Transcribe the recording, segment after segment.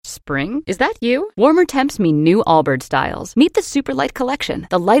spring. Is that you? Warmer temps mean new Allbirds styles. Meet the Superlight Collection,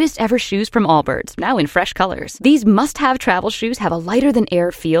 the lightest ever shoes from Allbirds, now in fresh colors. These must-have travel shoes have a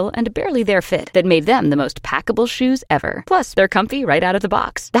lighter-than-air feel and a barely-there fit that made them the most packable shoes ever. Plus, they're comfy right out of the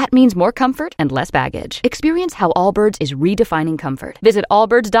box. That means more comfort and less baggage. Experience how Allbirds is redefining comfort. Visit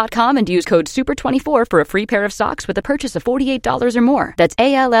allbirds.com and use code SUPER24 for a free pair of socks with a purchase of $48 or more. That's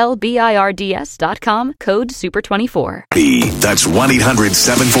ALLBIRDS.com, code SUPER24. That's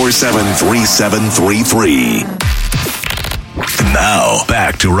 1-800-747-3733. Now,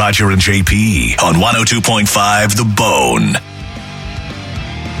 back to Roger and JP on 102.5 The Bone.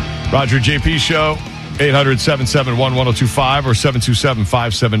 Roger JP Show, 800-771-1025 or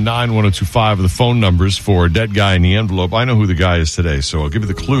 727-579-1025 are the phone numbers for Dead Guy in the Envelope. I know who the guy is today, so I'll give you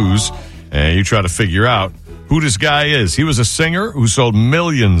the clues, and you try to figure out who this guy is. He was a singer who sold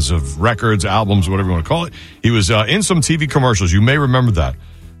millions of records, albums, whatever you want to call it. He was in some TV commercials. You may remember that.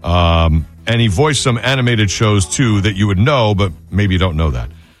 And he voiced some animated shows, too, that you would know, but maybe you don't know that.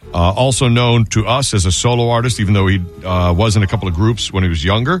 Also known to us as a solo artist, even though he was in a couple of groups when he was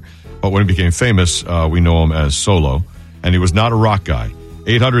younger. But when he became famous, we know him as solo. And he was not a rock guy.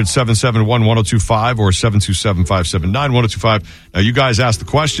 800-771-1025 or 727-579-1025. Now, you guys ask the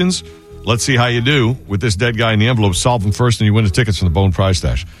questions. Let's see how you do with this Dead Guy in the Envelope. Solve them first, and you win the tickets from the Bone Prize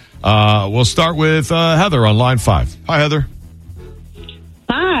Stash. We'll start with Heather on line 5. Hi, Heather.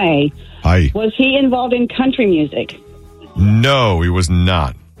 Hi. Hi. Was he involved in country music? No, he was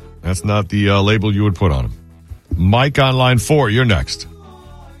not. That's not the label you would put on him. Mike on line 4. You're next.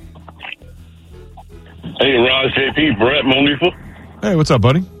 Hey, Raj, JP, Brett Monifa. Hey, what's up,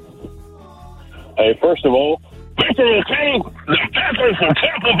 buddy? Hey, first of all, Victor King, the Packers from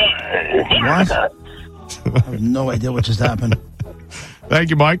Tampa Bay. What? I have no idea what just happened.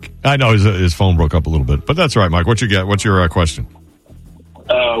 Thank you, Mike. I know his phone broke up a little bit, but that's all right, Mike. What's your question?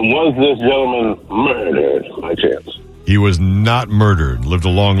 Was this gentleman murdered by chance? He was not murdered. Lived a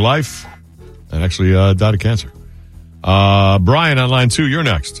long life and actually died of cancer. Brian on line 2. You're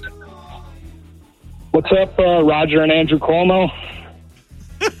next. What's up, Roger and Andrew Cuomo?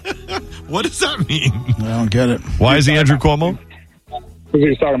 What does that mean? I don't get it. Why is he Andrew Cuomo? Because he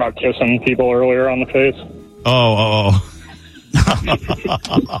was talking about kissing people earlier on the face. Oh.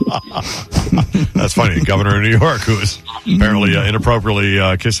 That's funny. The governor of New York, who is apparently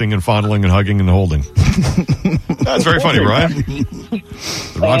inappropriately kissing and fondling and hugging and holding. That's very funny, Brian.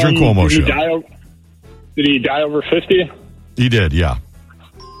 The Roger and Cuomo show. Did he die over 50? He did, yeah.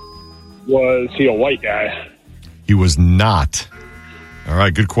 Was he a white guy? He was not. All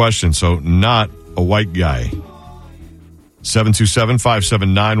right, good question. So, not a white guy.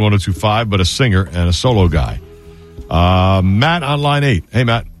 727-579-1025, but a singer and a solo guy. Matt on line 8. Hey,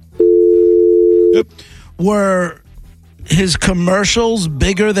 Matt. Yep. Were his commercials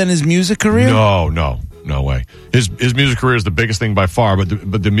bigger than his music career? No way. His music career is the biggest thing by far,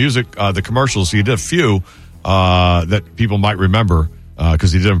 but the music, the commercials, he did a few that people might remember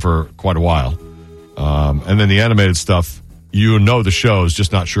because he did them for quite a while. And then the animated stuff, you know the shows,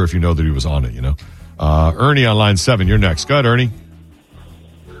 just not sure if you know that he was on it, you know. Ernie on line 7, you're next. Go ahead, Ernie.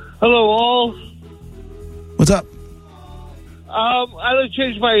 Hello, all. What's up? I'd like to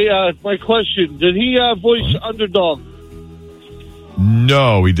change my question. Did he voice Underdog?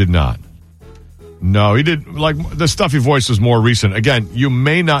 No, he did not. No, he did. Like, the stuff he voiced was more recent. Again, you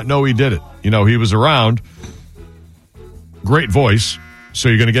may not know he did it. You know, he was around. Great voice. So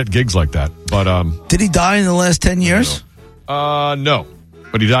you're going to get gigs like that. But did he die in the last 10 years? No.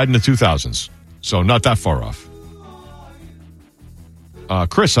 But he died in the 2000s. So not that far off.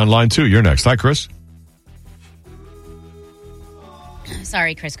 Chris on line 2. You're next. Hi, Chris.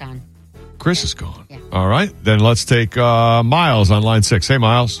 Sorry, Chris gone. Chris is gone. Yeah. All right. Then let's take Miles on line 6. Hey,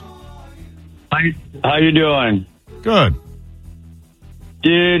 Miles. How you doing? Good.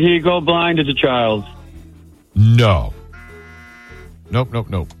 Did he go blind as a child? No. Nope.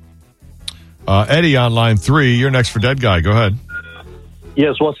 Eddie on line 3. You're next for Dead Guy. Go ahead.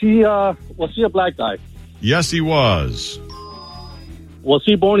 Yes. Was he a black guy? Yes, he was. Was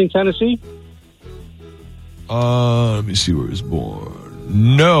he born in Tennessee? Let me see where he was born.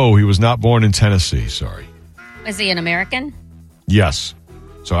 No, he was not born in Tennessee. Sorry. Was he an American? Yes.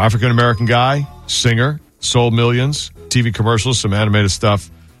 So African-American guy, singer, sold millions, TV commercials, some animated stuff.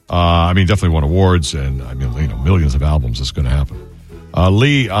 Definitely won awards and, millions of albums. That's going to happen.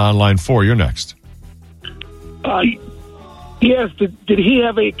 Lee on line 4, you're next. Yes. Did he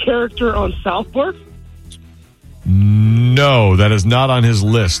have a character on South Park? No, that is not on his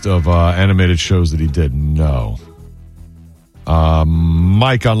list of animated shows that he did. No.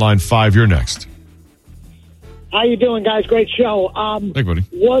 Mike on line 5, you're next. How you doing, guys? Great show. Hey, buddy.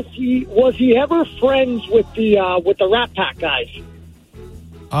 Was he ever friends with the Rat Pack guys?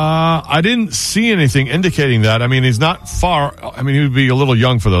 I didn't see anything indicating that. I mean, he's not far. I mean, he would be a little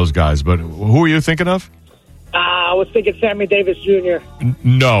young for those guys, but who are you thinking of? I was thinking Sammy Davis Jr.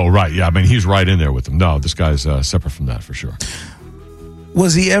 No, right. Yeah, I mean, he's right in there with them. No, this guy's separate from that for sure.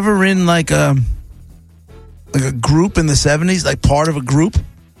 Was he ever in like a group in the 70s, like part of a group?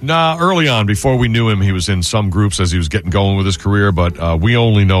 Nah, early on, before we knew him, he was in some groups as he was getting going with his career, but we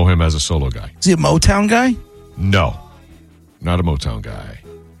only know him as a solo guy. Is he a Motown guy? No, not a Motown guy.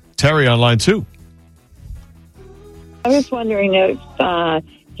 Terry on line 2. I was wondering if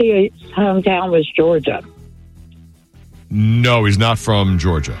his hometown was Georgia. No, he's not from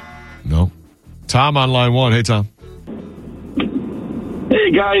Georgia. No. Tom on line 1. Hey, Tom.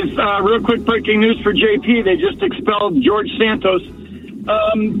 Hey, guys. Real quick breaking news for JP. They just expelled George Santos.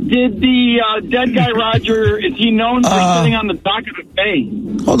 Did the dead guy Roger, is he known for sitting on the dock of the bay?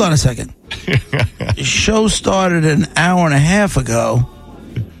 Hold on a second. The show started an hour and a half ago,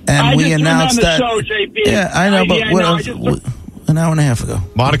 and we announced that. Show, JP. Yeah, I know, but an hour and a half ago.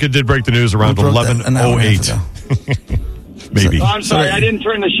 Monica did break the news around 11:08. Maybe. Oh, I'm sorry, I didn't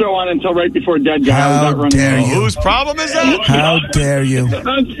turn the show on until right before Dead Guy. How dare you? Whose problem is that? How dare you?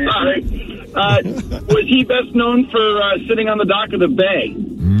 I'm sorry. Was he best known for sitting on the dock of the bay?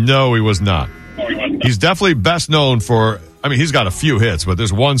 No, he was not. He's definitely best known for, I mean, he's got a few hits, but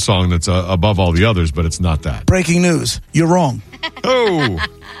there's one song that's above all the others, but it's not that. Breaking news. You're wrong. Oh.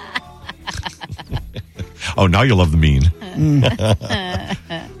 Oh, now you love the mean.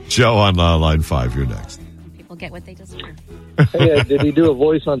 Joe on line 5, you're next. People get what they deserve. Hey, did he do a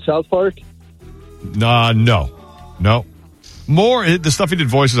voice on South Park? No. More, the stuff he did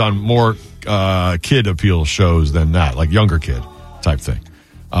voices on more kid appeal shows than that, like younger kid type thing.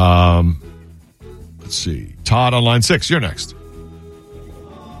 Let's see. Todd on line 6, you're next.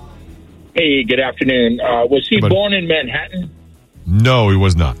 Hey, good afternoon. Was he born in Manhattan? No, he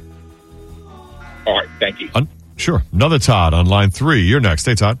was not. All right, thank you. Sure. Another Todd on line 3, you're next.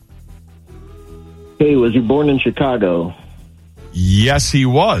 Hey, Todd. Hey, was he born in Chicago? Yes, he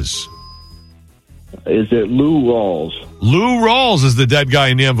was. Is it Lou Rawls? Lou Rawls is the dead guy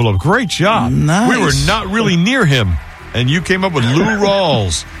in the envelope. Great job. Nice. We were not really near him, and you came up with Lou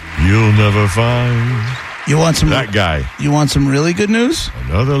Rawls. You'll never find that guy. You want some really good news?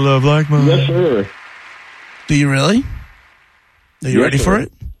 Another love like mine. Yes, sir. Do you really? Are you ready for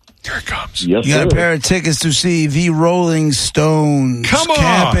it? Here it comes. Yes, You got sir. a pair of tickets to see the Rolling Stones. Come on.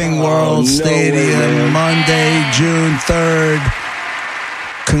 Camping World no Stadium, way, man. Monday, June 3rd.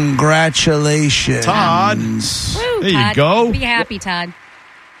 Congratulations. Todd. Woo, There you Todd. go. Be happy, Todd.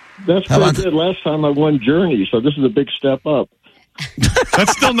 That's How about pretty good. Last time I won Journey, so this is a big step up.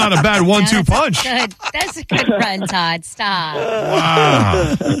 That's still not a bad 1-2 punch. Good. That's a good run, Todd. Stop.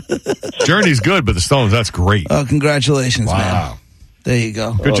 Wow. Journey's good, but the Stones, that's great. Oh, congratulations, Wow. man. There you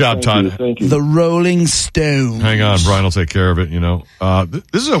go. Good job, Todd. Thank you. The Rolling Stones. Hang on, Brian will take care of it, you know.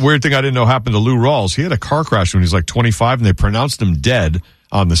 This is a weird thing I didn't know happened to Lou Rawls. He had a car crash when he was like 25, and they pronounced him dead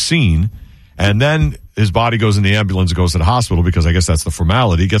on the scene. And then his body goes in the ambulance and goes to the hospital because I guess that's the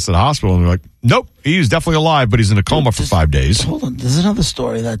formality. He gets to the hospital, and they're like, nope, he's definitely alive, but he's in a coma for 5 days. Hold on. There's another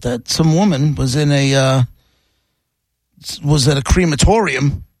story that some woman was in was at a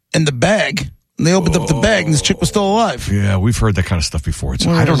crematorium in the bag. And they opened up the bag, and this chick was still alive. Yeah, we've heard that kind of stuff before.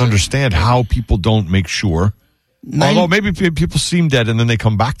 Where I is don't it? understand how people don't make sure. Although maybe people seem dead, and then they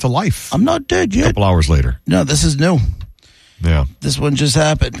come back to life I'm not dead a yet. couple hours later. No, this is new. Yeah. This one just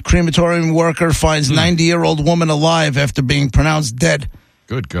happened. Crematorium worker finds 90-year-old woman alive after being pronounced dead.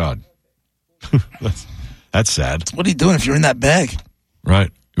 Good God. That's sad. What are you doing if you're in that bag?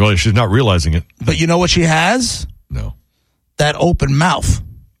 Right. Well, she's not realizing it. But you know what she has? No. That open mouth.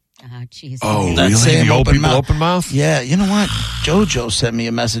 Oh, jeez. Oh, That really? same The old open people mouth. open mouth? Yeah, you know what? JoJo sent me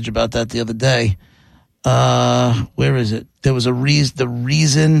a message about that the other day. Where is it? There was the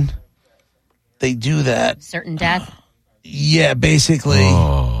reason they do that. Certain death. Yeah, basically.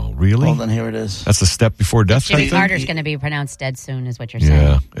 Oh, really? Hold on, here it is. That's the step before death Jimmy type thing? Carter's going to be pronounced dead soon, is what you're saying.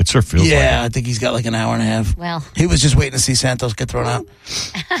 Yeah, it sure feels like Yeah, I think he's got like an hour and a half. Well, He was just waiting to see Santos get thrown out.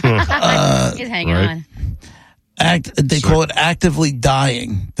 he's hanging right. on. They call it actively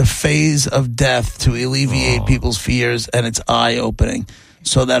dying, the phase of death to alleviate people's fears, and it's eye-opening.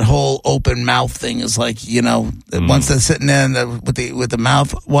 So that whole open mouth thing is like, you know, once they're sitting there and with the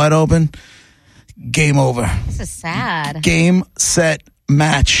mouth wide open, game over. This is sad. Game, set,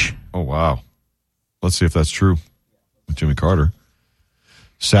 match. Oh, wow. Let's see if that's true with Jimmy Carter.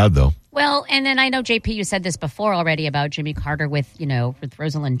 Sad, though. Well, and then I know, JP, you said this before already about Jimmy Carter with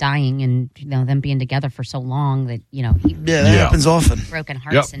Rosalind dying and, them being together for so long that, he that happens often. Broken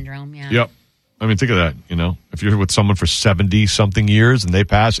heart syndrome, Yep. I mean, think of that, if you're with someone for 70-something years and they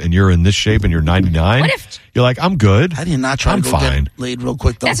pass and you're in this shape and you're 99, you're like, I'm good. How do you not try to get laid real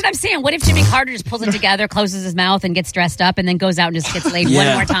quick, though? That's what I'm saying. What if Jimmy Carter just pulls it together, closes his mouth, and gets dressed up, and then goes out and just gets laid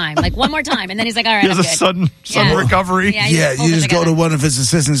one more time? Like, one more time. And then he's like, all right, he has a sudden recovery. Yeah, you just go to one of his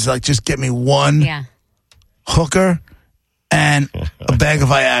assistants, like, just get me one hooker and a bag of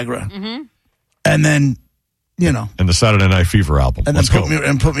Viagra. Mm-hmm. And then... And the Saturday Night Fever album. And then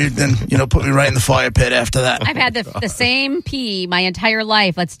put me right in the fire pit after that. I've had the same pee my entire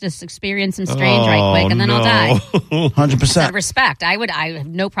life. Let's just experience some strange right quick, and then I'll die. 100%. Out of respect. I have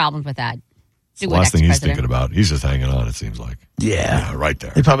no problems with that. The last thing he's thinking about. He's just hanging on, it seems like. Yeah, right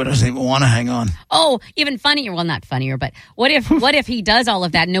there. He probably doesn't even want to hang on. Oh, even funnier. Well, not funnier, but what if he does all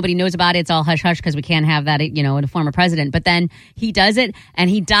of that and nobody knows about it? It's all hush hush because we can't have that, in a former president. But then he does it and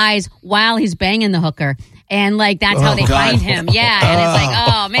he dies while he's banging the hooker. And, that's how they find him. Yeah, and it's like,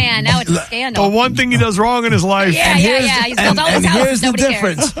 oh, man, now it's a scandal. The one thing he does wrong in his life. Yeah. He's built all his houses. Here's the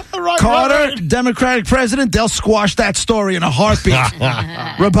difference. Carter, Democratic president, they'll squash that story in a heartbeat.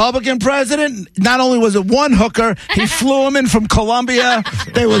 Republican president, not only was it one hooker, he flew him in from Colombia.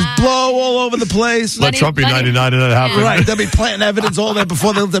 There was blow all over the place. Let Trump be 99 and that happened. Right, they'll be planting evidence all that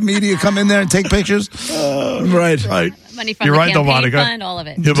before the media come in there and take pictures. Right. Money from the campaign fund, all of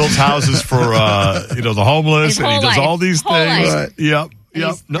it. He builds houses for the homeless, and he does all these things. Right. Yep.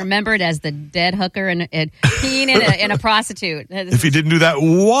 He's remembered as the dead hooker and peeing in a prostitute. If he didn't do that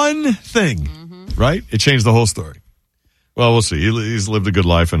one thing, right, it changed the whole story. Well, we'll see. He's lived a good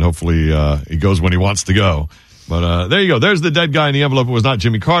life, and hopefully he goes when he wants to go. But there you go. There's the dead guy in the envelope. It was not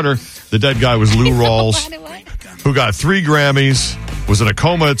Jimmy Carter. The dead guy was Lou Rawls, who got 3 Grammys, was in a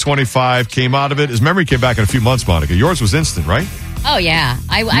coma at 25, came out of it. His memory came back in a few months, Monica. Yours was instant, right? Oh, yeah.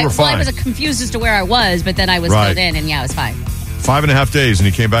 I was confused as to where I was, but then I was filled in, and it was fine. 5.5 days, and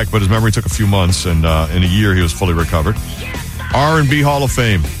he came back, but his memory took a few months, and in a year he was fully recovered. R&B Hall of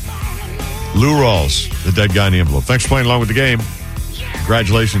Fame. Lou Rawls, the dead guy in the envelope. Thanks for playing along with the game.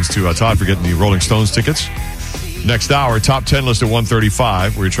 Congratulations to Todd for getting the Rolling Stones tickets. Next hour, top 10 list at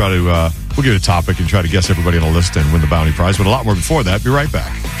 135, where we try to, we'll give you a topic and try to guess everybody on the list and win the bounty prize. But a lot more before that. Be right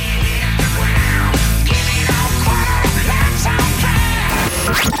back.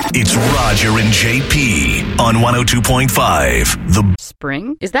 It's Roger and JP on 102.5. The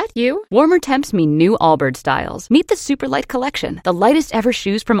Spring? Is that you? Warmer temps mean new Allbirds styles. Meet the Superlight Collection, the lightest ever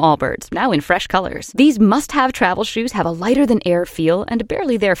shoes from Allbirds, now in fresh colors. These must-have travel shoes have a lighter-than-air feel and a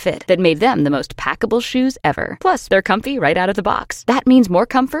barely-there fit that made them the most packable shoes ever. Plus, they're comfy right out of the box. That means more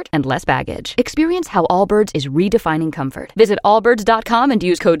comfort and less baggage. Experience how Allbirds is redefining comfort. Visit allbirds.com and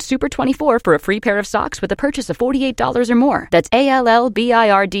use code SUPER24 for a free pair of socks with a purchase of $48 or more. That's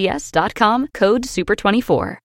ALLBIRDS.com, code SUPER24.